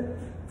head in it,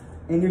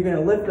 and you're going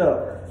to lift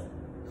up.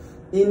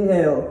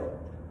 Inhale.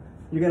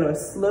 You're going to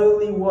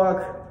slowly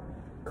walk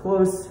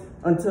close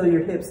until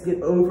your hips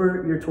get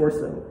over your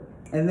torso.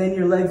 And then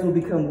your legs will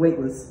become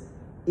weightless.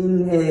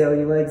 Inhale,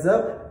 your legs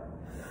up.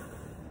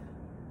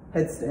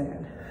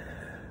 Headstand.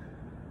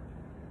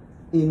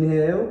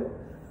 Inhale.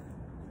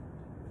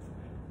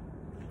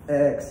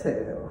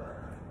 Exhale.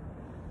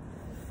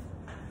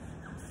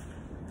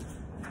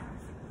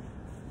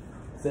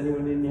 Does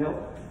anyone need any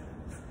help?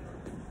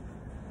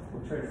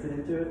 We'll try to fit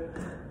into it.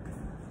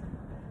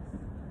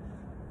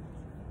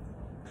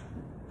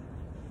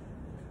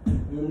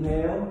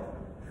 Inhale.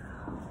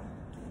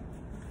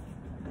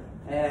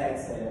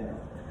 Exhale.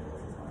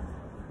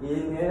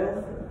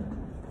 Inhale.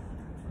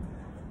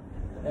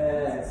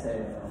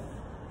 Exhale.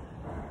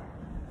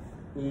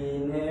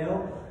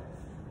 Inhale.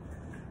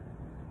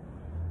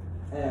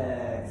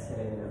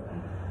 Exhale.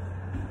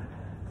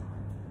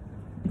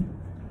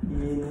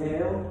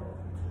 Inhale.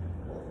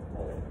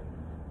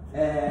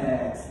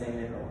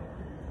 Exhale.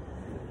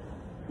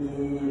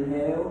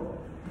 Inhale.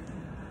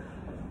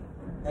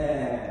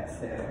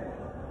 Exhale.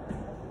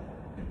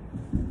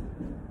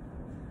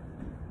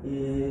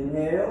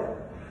 Inhale.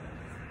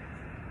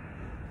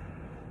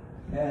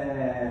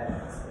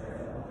 Exhale.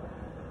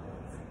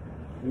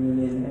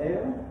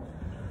 Inhale.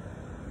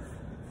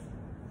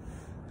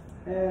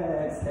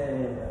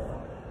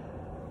 Exhale.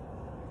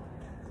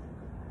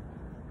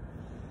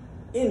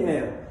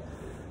 Inhale.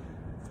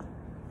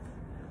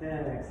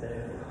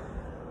 Exhale.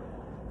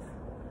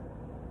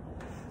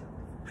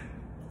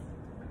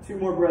 2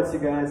 more breaths, you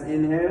guys.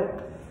 Inhale.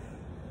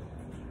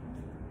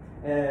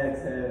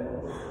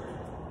 Exhale.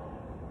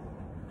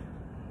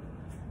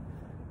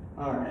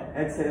 All right,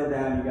 exhale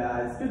down, you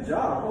guys. Good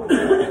job. All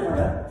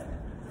right.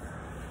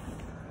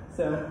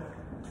 So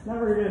now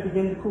we're going to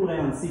begin the cool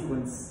down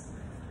sequence.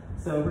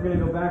 So we're going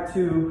to go back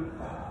to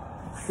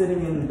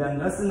sitting in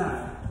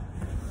Vinyasa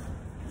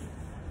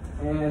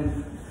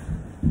and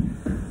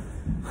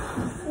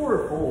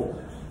forward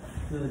fold.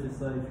 Really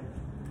just like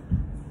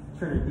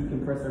trying to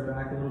decompress our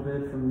back a little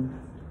bit from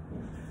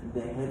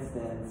the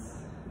headstands.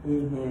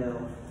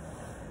 Inhale,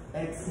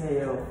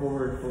 exhale,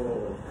 forward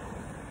fold.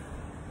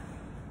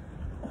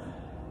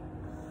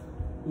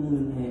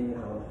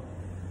 Inhale,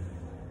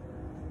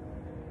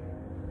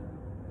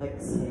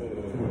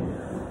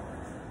 exhale.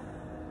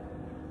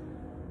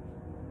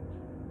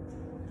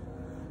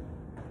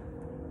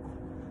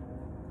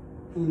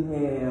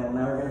 Inhale.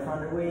 Now we're going to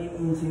find our way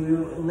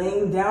into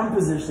laying down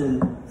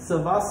position,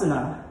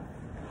 Savasana,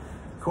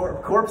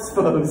 corpse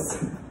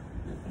pose.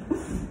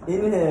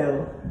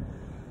 Inhale.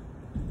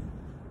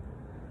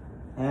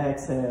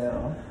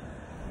 Exhale.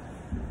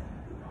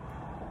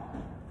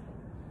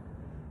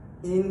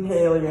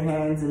 Inhale your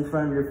hands in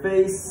front of your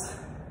face.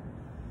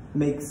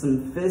 Make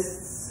some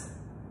fists.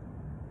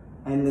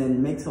 And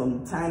then make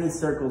some tiny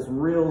circles,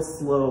 real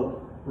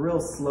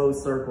slow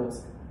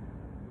circles.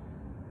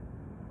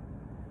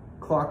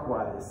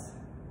 Clockwise.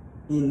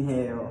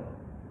 Inhale.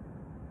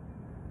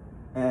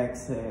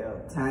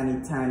 Exhale. Tiny,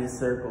 tiny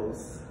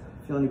circles.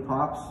 Feel any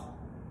pops?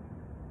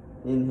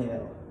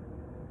 Inhale.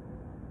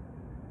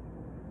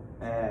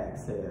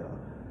 Exhale.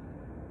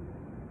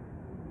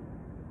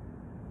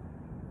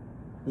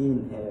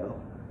 Inhale.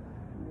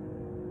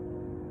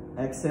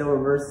 Exhale,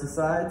 reverse to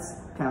sides,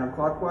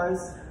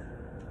 counterclockwise.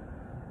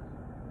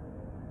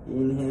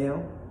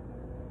 Inhale.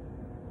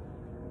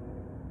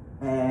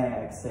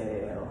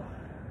 Exhale.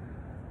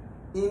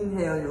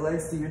 Inhale your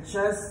legs to your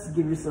chest,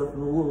 give yourself a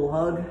little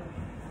hug.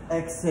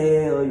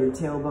 Exhale your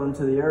tailbone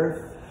to the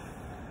earth.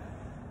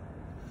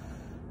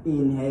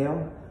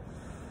 Inhale.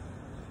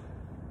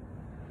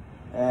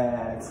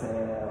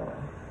 Exhale.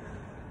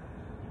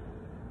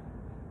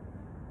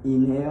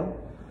 Inhale.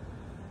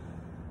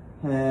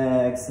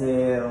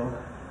 Exhale.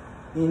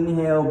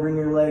 Inhale, bring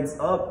your legs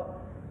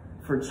up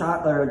for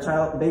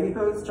baby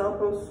pose, child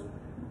pose,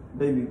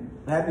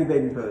 happy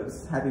baby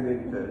pose.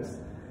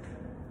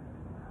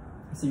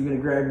 So you're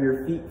gonna grab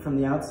your feet from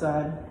the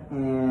outside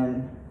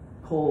and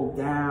pull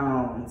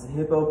down. It's a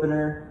hip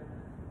opener.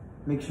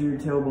 Make sure your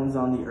tailbone's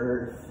on the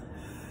earth.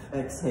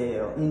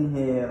 Exhale,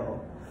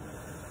 inhale.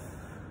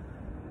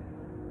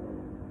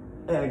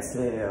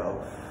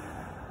 Exhale.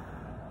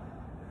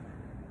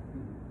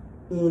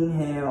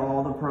 Inhale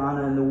all the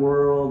prana in the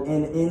world,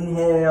 and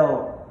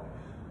inhale.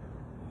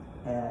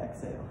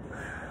 Exhale.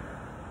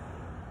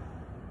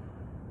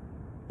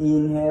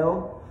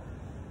 Inhale.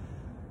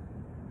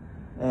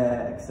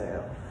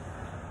 Exhale.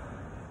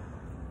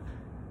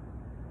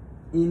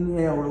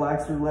 Inhale,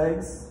 relax your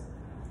legs.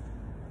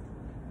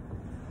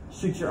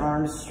 Shoot your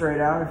arms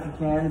straight out if you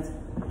can,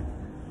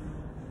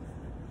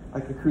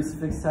 like a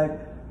crucifix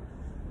type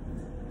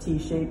T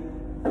shape.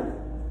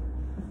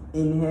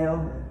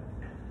 Inhale.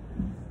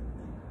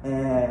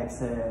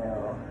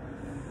 Exhale.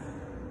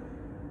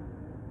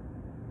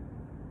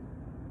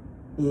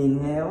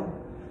 Inhale.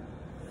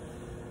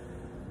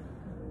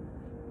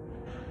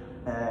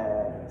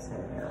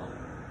 Exhale.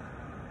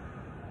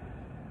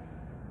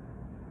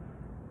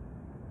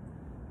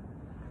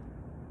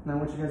 Now I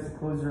want you guys to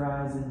close your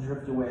eyes and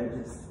drift away.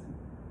 Just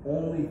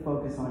only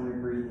focus on your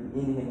breathing.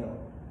 Inhale.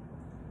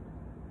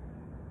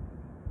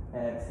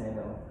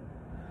 Exhale.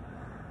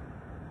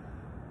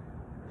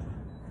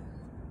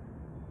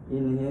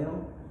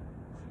 Inhale.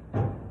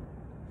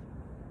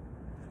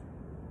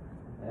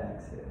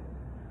 Exhale.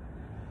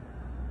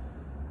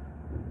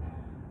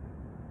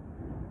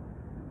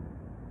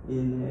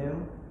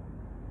 Inhale.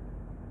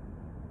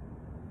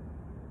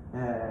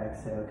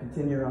 Exhale.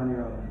 Continue on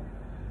your own.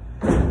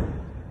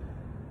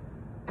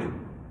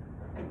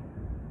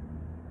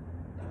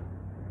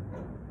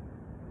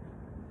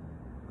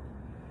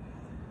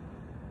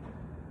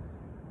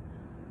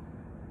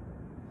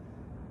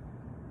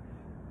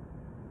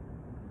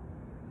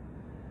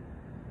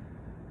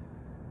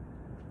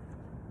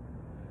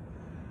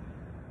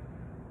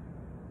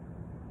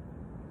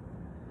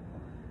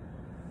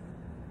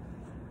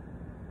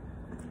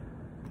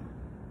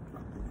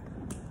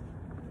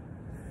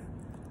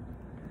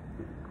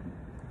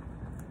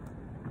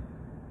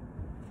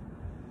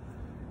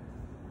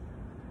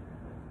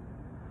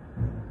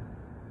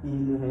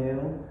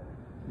 Inhale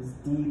as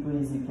deeply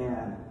as you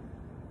can.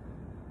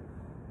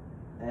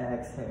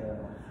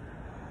 Exhale.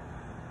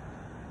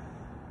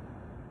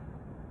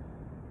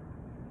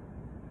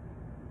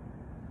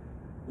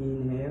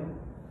 Inhale.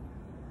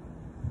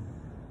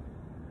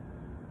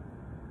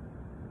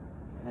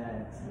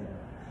 Exhale.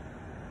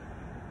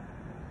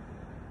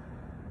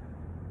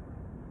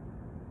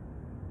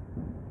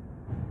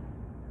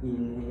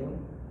 Inhale.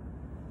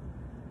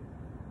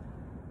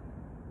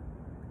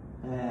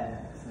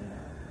 Exhale.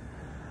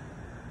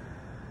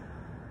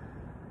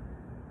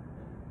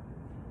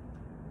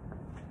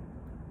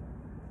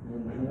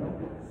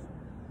 Inhale.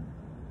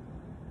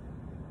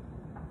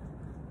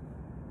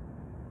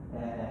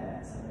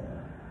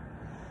 Exhale.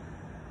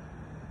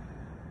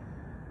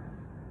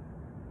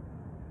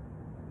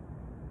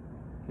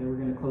 Okay, we're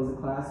going to close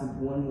the class with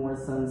one more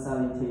sun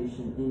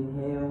salutation.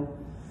 Inhale,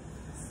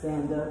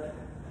 stand up,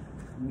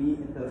 meet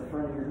at the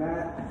front of your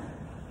mat,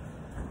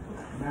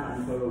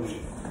 mountain pose.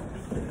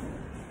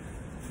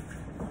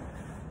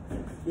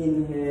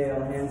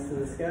 Inhale, hands to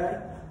the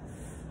sky.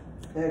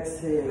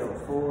 Exhale,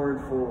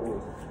 forward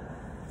fold.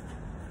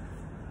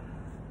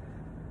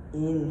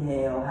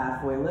 Inhale,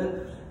 halfway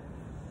lift.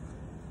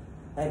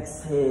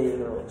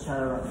 Exhale,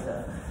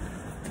 chaturanga.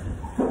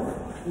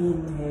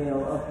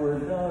 Inhale,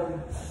 upward dog.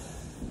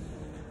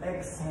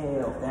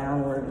 Exhale,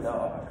 downward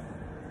dog.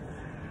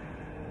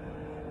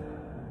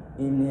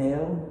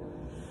 Inhale.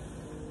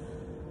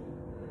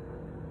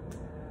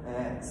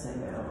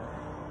 Exhale.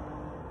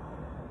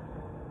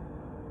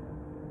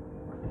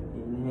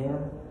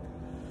 Inhale.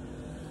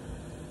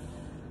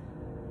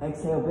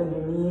 Exhale, bend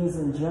your knees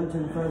and jump to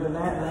the front of the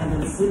mat,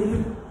 land in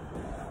sitting.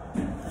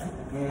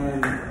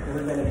 And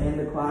we're going to end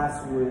the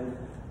class with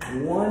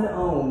one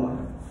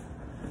Om.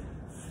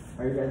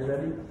 Are you guys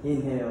ready?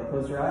 Inhale,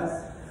 close your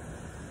eyes.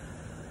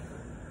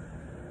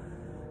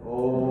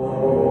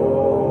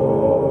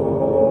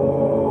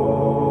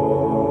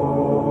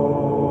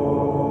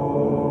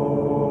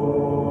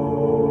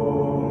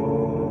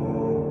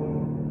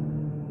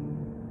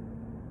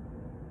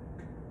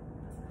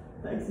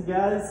 Thanks, you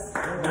guys.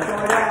 That's all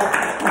I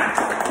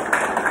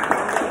got.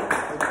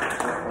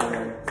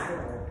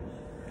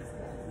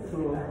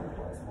 Cool.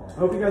 I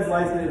hope you guys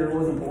liked it or it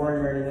wasn't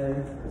boring or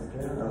anything.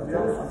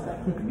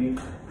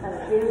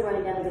 He was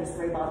running down to get a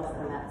spray bottle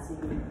from that, so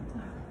you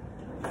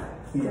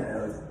Yeah,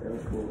 that was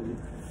cool.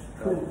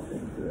 Cool.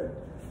 Thank you for that.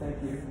 Thank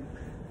you.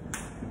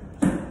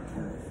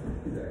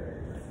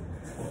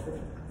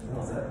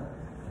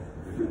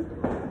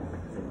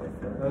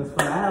 That was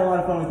fun. I had a lot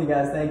of fun with you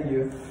guys. Thank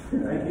you.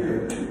 Thank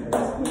you.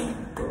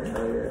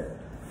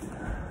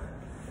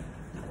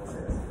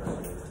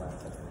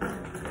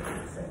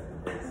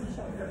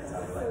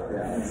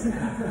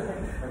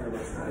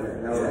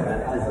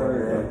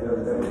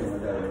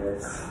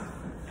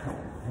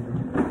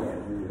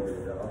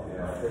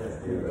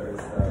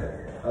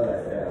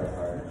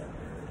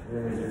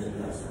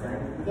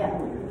 yeah.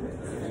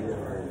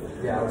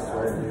 Yeah, I was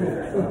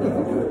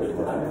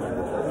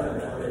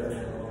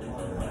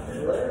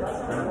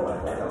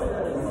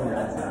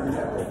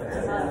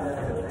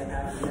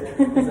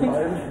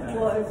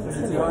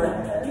Is it hard?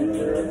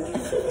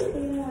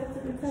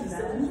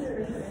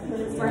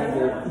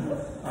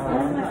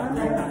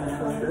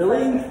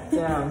 Really?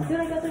 Yeah. Dude,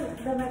 I got the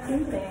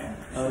vaccine today.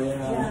 Oh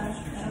yeah. Yeah, I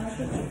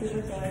think it's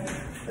super sore.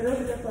 But it was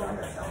a good one.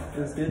 It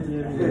was good.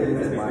 You.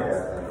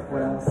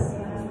 What else?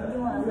 Yeah, you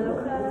want a little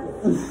cut?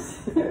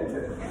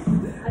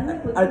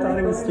 I thought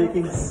it was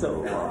taking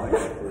so long.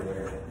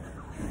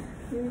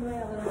 You might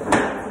have a little cut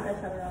to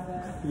that chaturanga.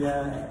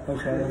 Yeah.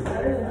 Okay. Other than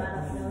that, I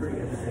don't know.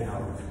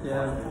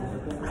 Yeah.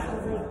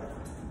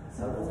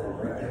 I was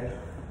like,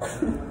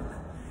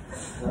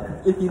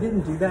 If you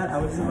didn't do that, I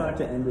was about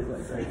to end it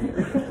like right here,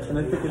 and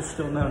I think it's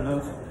still not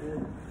enough. I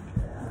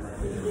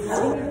think you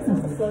just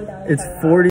have to slow down. It's 40.